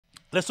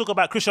Let's talk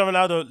about Cristiano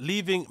Ronaldo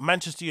leaving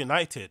Manchester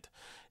United.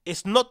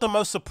 It's not the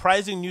most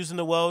surprising news in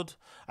the world.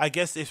 I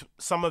guess if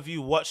some of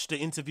you watched the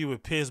interview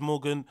with Piers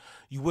Morgan,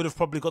 you would have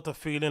probably got the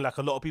feeling, like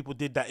a lot of people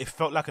did, that it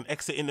felt like an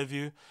exit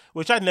interview,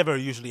 which I never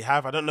usually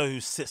have. I don't know who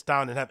sits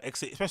down and have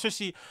exit,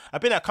 especially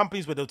I've been at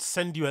companies where they'll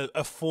send you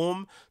a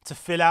form to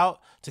fill out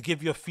to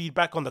give your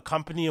feedback on the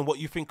company and what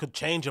you think could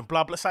change and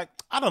blah blah. It's like,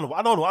 I don't know,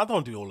 I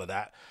don't do all of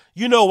that.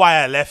 You know why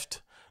I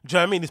left. Do you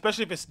know what I mean?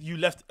 Especially if it's you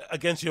left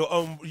against your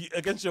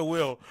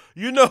will.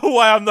 You know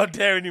why I'm not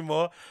there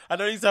anymore. I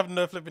don't need to have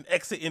no flipping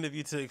exit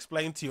interview to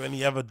explain to you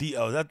any other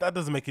details. That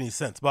doesn't make any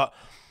sense. But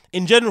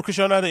in general,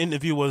 Cristiano Ronaldo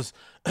interview was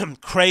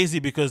crazy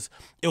because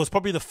it was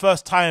probably the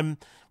first time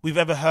we've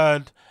ever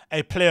heard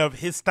a player of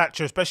his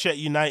stature, especially at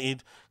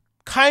United,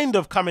 kind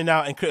of coming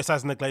out and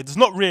criticizing the Glazers.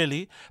 Not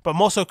really, but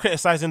more so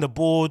criticizing the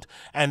board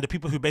and the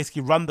people who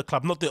basically run the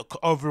club, not the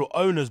overall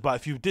owners. But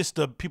if you diss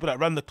the people that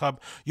run the club,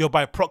 you're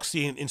by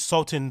proxy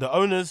insulting the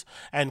owners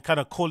and kind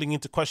of calling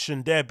into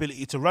question their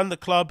ability to run the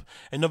club.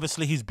 And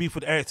obviously his beef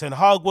with Erik ten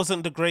Hag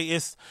wasn't the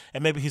greatest,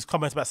 and maybe his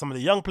comments about some of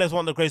the young players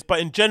weren't the greatest.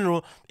 But in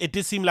general, it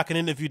did seem like an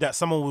interview that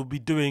someone would be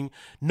doing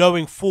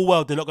knowing full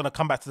well they're not going to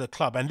come back to the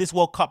club. And this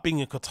World Cup being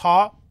in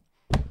Qatar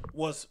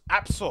was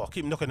absolute, I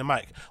keep knocking the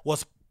mic,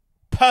 was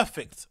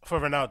perfect for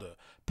Ronaldo.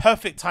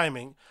 Perfect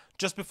timing.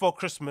 Just before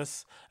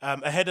Christmas,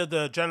 ahead of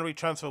the January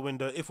transfer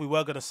window. If we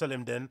were going to sell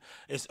him, then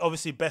it's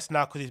obviously best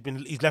now because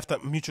he's left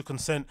at mutual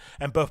consent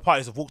and both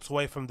parties have walked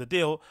away from the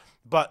deal.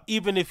 But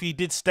even if he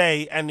did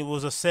stay and it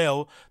was a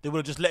sale, they would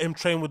have just let him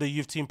train with the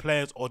youth team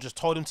players or just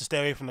told him to stay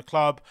away from the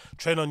club,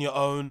 train on your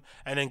own,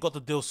 and then got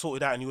the deal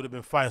sorted out and he would have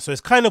been fine. So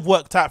it's kind of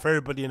worked out for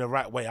everybody in the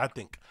right way, I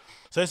think.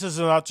 So this is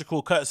an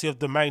article courtesy of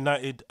the Man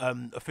United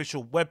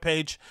official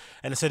webpage,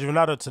 and it said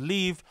Ronaldo to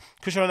leave.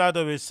 Cristiano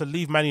Ronaldo is to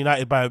leave Man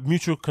United by a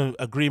mutual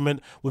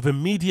agreement with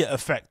immediate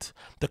effect.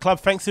 The club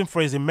thanks him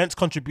for his immense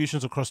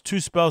contributions across 2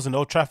 spells in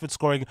Old Trafford,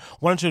 scoring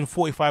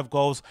 145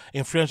 goals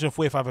in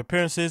 345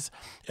 appearances.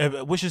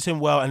 Wishes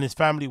him well and his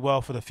family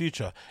well for the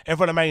future.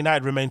 Everyone at Man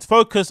United remains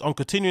focused on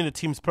continuing the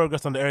team's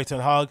progress under Erik ten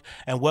Hag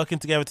and working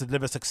together to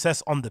deliver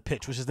success on the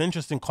pitch, which is an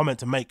interesting comment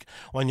to make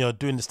when you're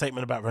doing the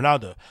statement about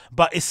Ronaldo.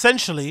 But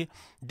essentially,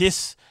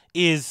 this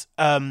is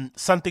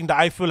something that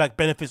I feel like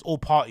benefits all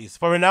parties.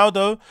 For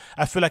Ronaldo,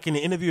 I feel like in the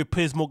interview with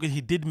Piers Morgan,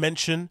 he did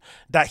mention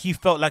that he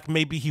felt like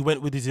maybe he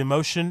went with his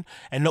emotion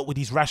and not with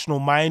his rational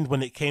mind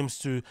when it comes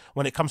to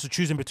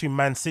choosing between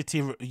Man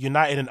City,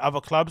 United and other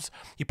clubs.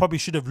 He probably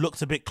should have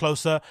looked a bit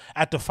closer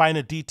at the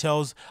finer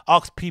details,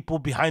 asked people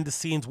behind the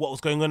scenes what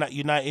was going on at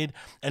United,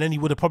 and then he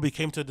would have probably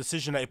came to a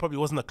decision that it probably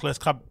wasn't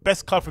the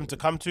best club for him to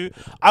come to.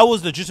 I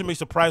was legitimately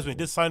surprised when he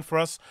did sign for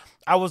us.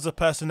 I was the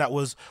person that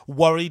was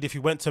worried if he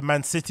went to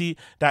Man City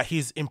that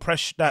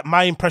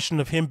my impression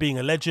of him being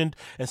a legend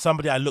and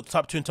somebody I looked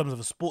up to in terms of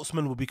a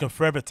sportsman would become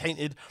forever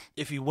tainted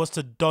if he was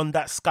to don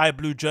that sky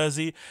blue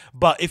jersey.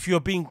 But if you're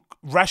being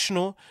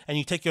rational and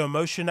you take your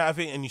emotion out of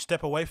it and you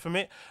step away from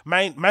it,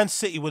 Man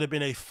City would have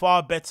been a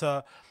far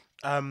better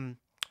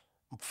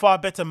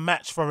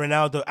match for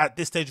Ronaldo at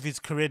this stage of his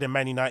career than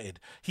Man United.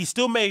 He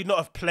still may not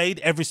have played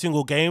every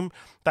single game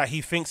that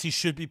he thinks he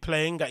should be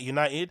playing at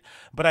United,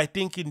 but I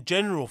think in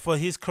general for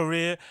his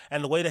career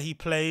and the way that he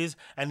plays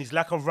and his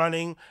lack of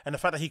running and the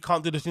fact that he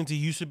can't do the things he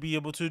used to be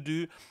able to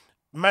do,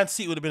 Man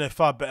City would have been a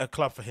far better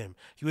club for him.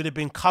 He would have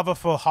been cover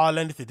for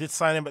Haaland if they did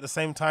sign him at the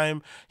same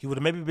time. He would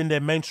have maybe been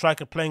their main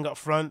striker playing up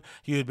front.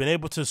 He would have been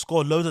able to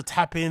score loads of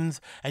tap-ins,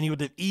 and he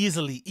would have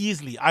easily,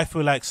 I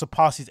feel like,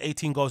 surpassed his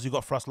 18 goals he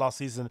got for us last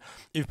season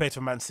if he played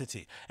for Man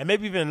City. And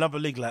maybe even another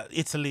league like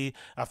Italy.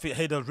 I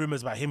heard those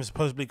rumours about him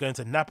supposedly going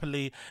to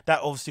Napoli.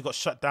 That obviously got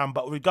shut down.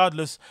 But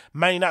regardless,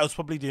 Man United was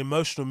probably the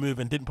emotional move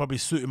and didn't probably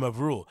suit him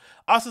overall.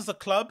 Us as a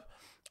club,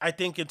 I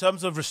think in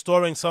terms of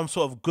restoring some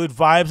sort of good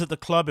vibes at the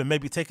club and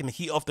maybe taking the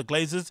heat off the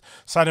Glazers,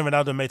 signing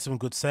Ronaldo made some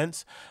good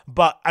sense.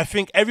 But I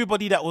think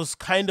everybody that was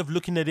kind of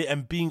looking at it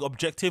and being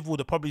objective would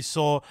have probably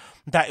saw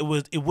that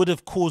it would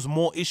have caused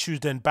more issues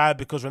than bad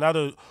because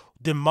Ronaldo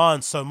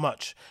demands so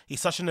much.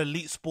 He's such an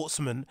elite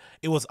sportsman.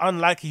 It was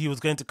unlikely he was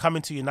going to come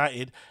into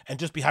United and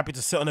just be happy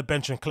to sit on a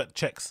bench and collect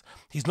checks.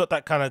 He's not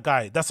that kind of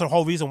guy. That's the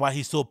whole reason why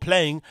he's still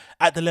playing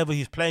at the level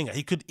he's playing at.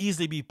 He could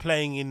easily be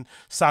playing in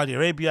Saudi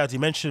Arabia. As he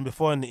mentioned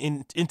before in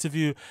the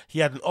interview, he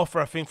had an offer,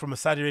 I think, from a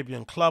Saudi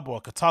Arabian club or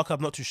a Qatar club,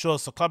 not too sure.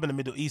 It's a club in the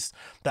Middle East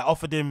that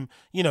offered him,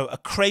 a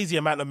crazy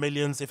amount of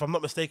millions. If I'm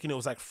not mistaken, it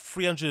was like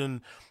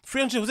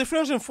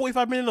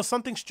 345 million or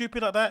something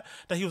stupid like that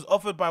he was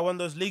offered by one of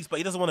those leagues, but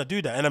he doesn't want to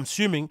do that. And I'm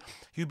assuming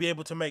he'll be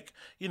able to make,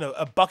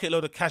 a bucket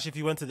load of cash if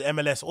he went to the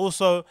MLS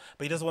also,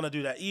 but he doesn't want to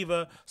do that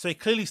either. So he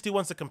clearly still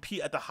wants to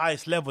compete at the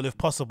highest level if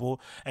possible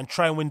and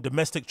try and win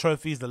domestic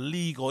trophies, the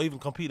league, or even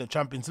compete in the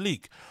Champions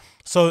League.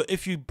 So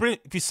if you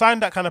sign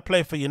that kind of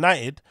player for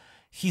United,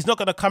 he's not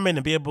going to come in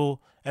and be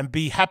able and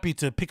be happy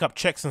to pick up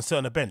checks and sit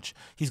on the bench.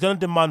 He's going to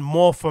demand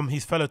more from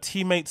his fellow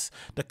teammates,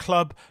 the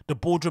club, the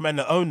boardroom, and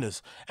the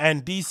owners.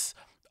 And these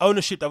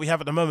ownership that we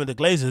have at the moment, the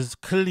Glazers,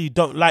 clearly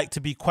don't like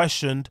to be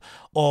questioned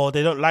or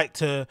they don't like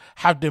to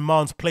have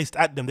demands placed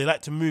at them. They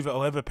like to move at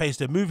whatever pace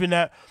they're moving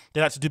at.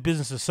 They like to do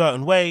business a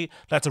certain way,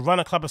 they like to run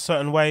a club a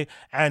certain way,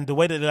 and the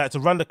way that they like to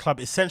run the club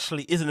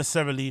essentially isn't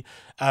necessarily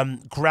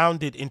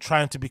grounded in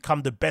trying to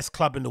become the best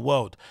club in the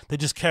world. They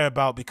just care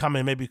about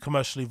becoming maybe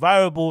commercially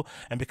viable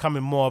and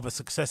becoming more of a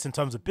success in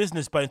terms of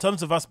business. But in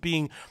terms of us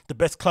being the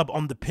best club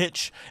on the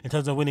pitch, in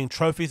terms of winning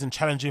trophies and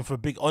challenging for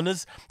big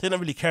honours, they don't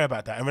really care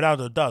about that, and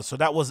Ronaldo does. So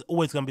that was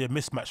always going to be a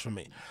mismatch for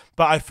me.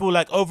 But I feel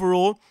like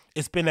overall,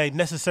 it's been a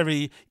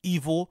necessary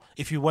evil,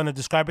 if you want to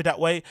describe it that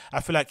way.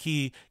 I feel like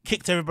he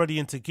kicked everybody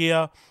into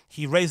gear.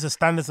 He raised the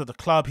standards of the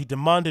club. He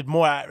demanded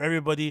more out of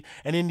everybody.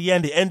 And in the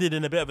end, it ended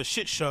in a bit of a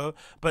shit show.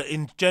 But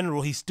in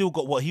general, he still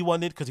got what he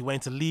wanted because he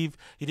wanted to leave.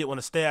 He didn't want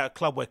to stay at a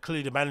club where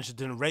clearly the manager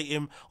didn't rate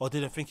him or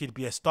didn't think he'd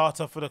be a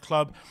starter for the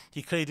club.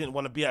 He clearly didn't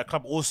want to be at a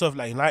club also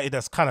like United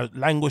that's kind of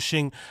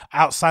languishing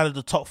outside of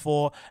the top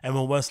four and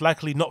will most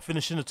likely not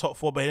finish in the top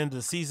four by the end of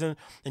the season.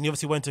 And he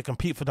obviously went to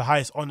compete for the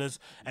highest honours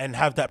and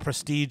have that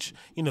prestige,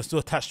 still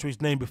attached to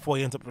his name before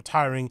he ends up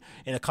retiring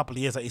in a couple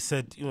of years, like he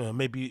said,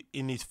 maybe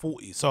in his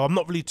 40s. So I'm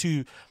not really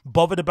too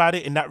bothered about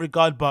it in that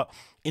regard, but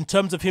in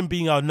terms of him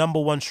being our number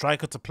one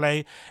striker to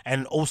play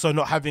and also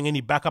not having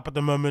any backup at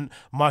the moment,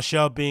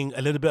 Martial being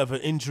a little bit of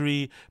an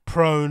injury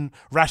prone,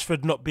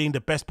 Rashford not being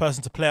the best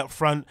person to play up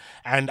front,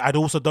 and I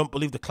also don't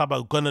believe the club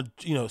are gonna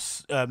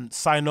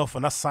sign off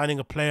on us signing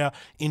a player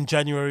in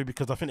January,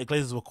 because I think the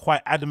Glazers were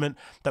quite adamant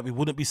that we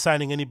wouldn't be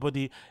signing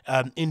anybody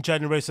in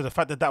January. So the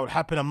fact that that would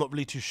happen, I'm not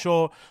really too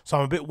sure. So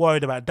I'm a bit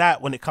worried about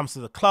that when it comes to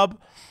the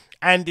club.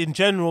 And in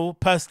general,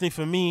 personally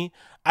for me,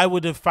 I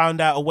would have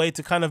found out a way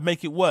to kind of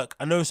make it work.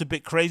 I know it's a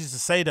bit crazy to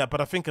say that, but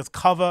I think as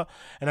cover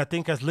and I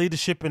think as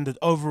leadership in the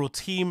overall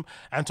team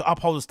and to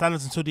uphold the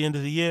standards until the end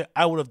of the year,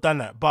 I would have done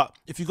that. But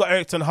if you've got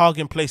Erik ten Hag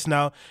in place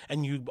now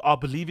and you are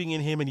believing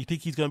in him and you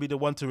think he's going to be the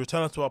one to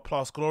return us to our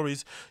past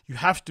glories, you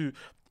have to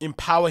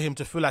empower him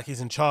to feel like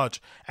he's in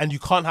charge. And you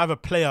can't have a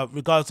player,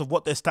 regardless of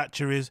what their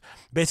stature is,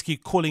 basically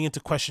calling into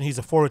question his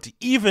authority,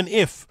 even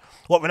if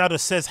what Ronaldo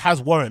says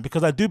has warrant,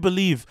 because I do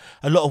believe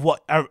a lot of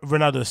what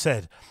Ronaldo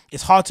said.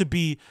 It's hard to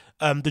be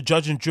the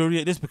judge and jury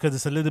at this because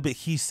it's a little bit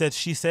he said,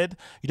 she said.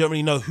 You don't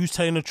really know who's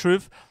telling the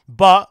truth,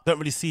 but don't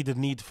really see the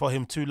need for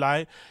him to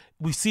lie.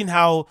 We've seen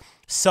how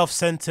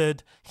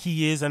self-centered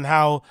he is and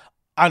how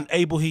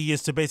unable he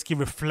is to basically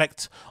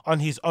reflect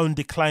on his own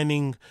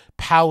declining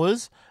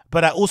powers.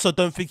 But I also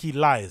don't think he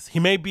lies. He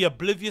may be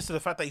oblivious to the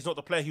fact that he's not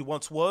the player he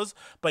once was,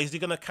 but is he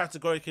going to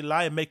categorically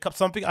lie and make up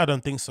something? I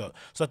don't think so.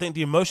 So I think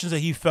the emotions that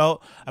he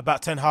felt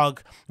about Ten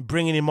Hag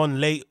bringing him on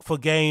late for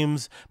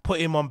games, put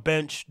him on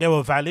bench, they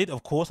were valid,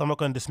 of course. I'm not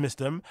going to dismiss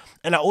them.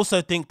 And I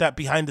also think that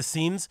behind the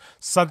scenes,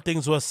 some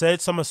things were said,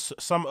 some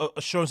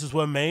assurances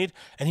were made,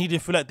 and he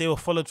didn't feel like they were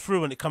followed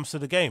through when it comes to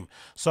the game.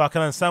 So I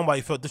can understand why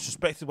he felt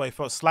disrespected, why he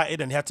felt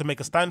slighted, and he had to make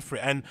a stand for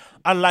it. And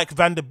unlike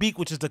Van der Beek,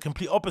 which is the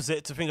complete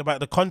opposite, to think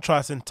about the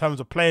contrast in terms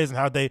of players and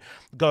how they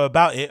go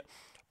about it,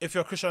 if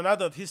you're a Cristiano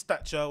Ronaldo of his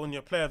stature, when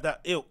you're a player of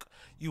that ilk,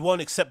 you won't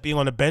accept being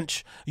on a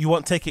bench. You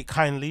won't take it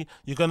kindly.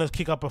 You're going to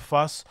kick up a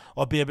fuss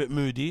or be a bit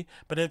moody.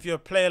 But if you're a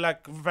player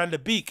like Van der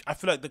Beek, I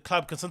feel like the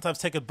club can sometimes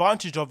take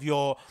advantage of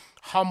your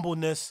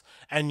humbleness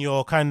and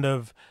your kind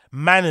of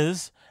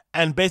manners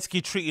and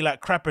basically treat you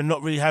like crap and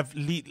not really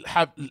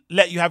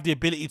let you have the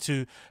ability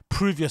to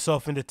prove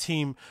yourself in the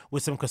team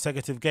with some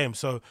consecutive games.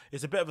 So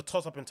it's a bit of a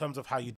toss-up in terms of how you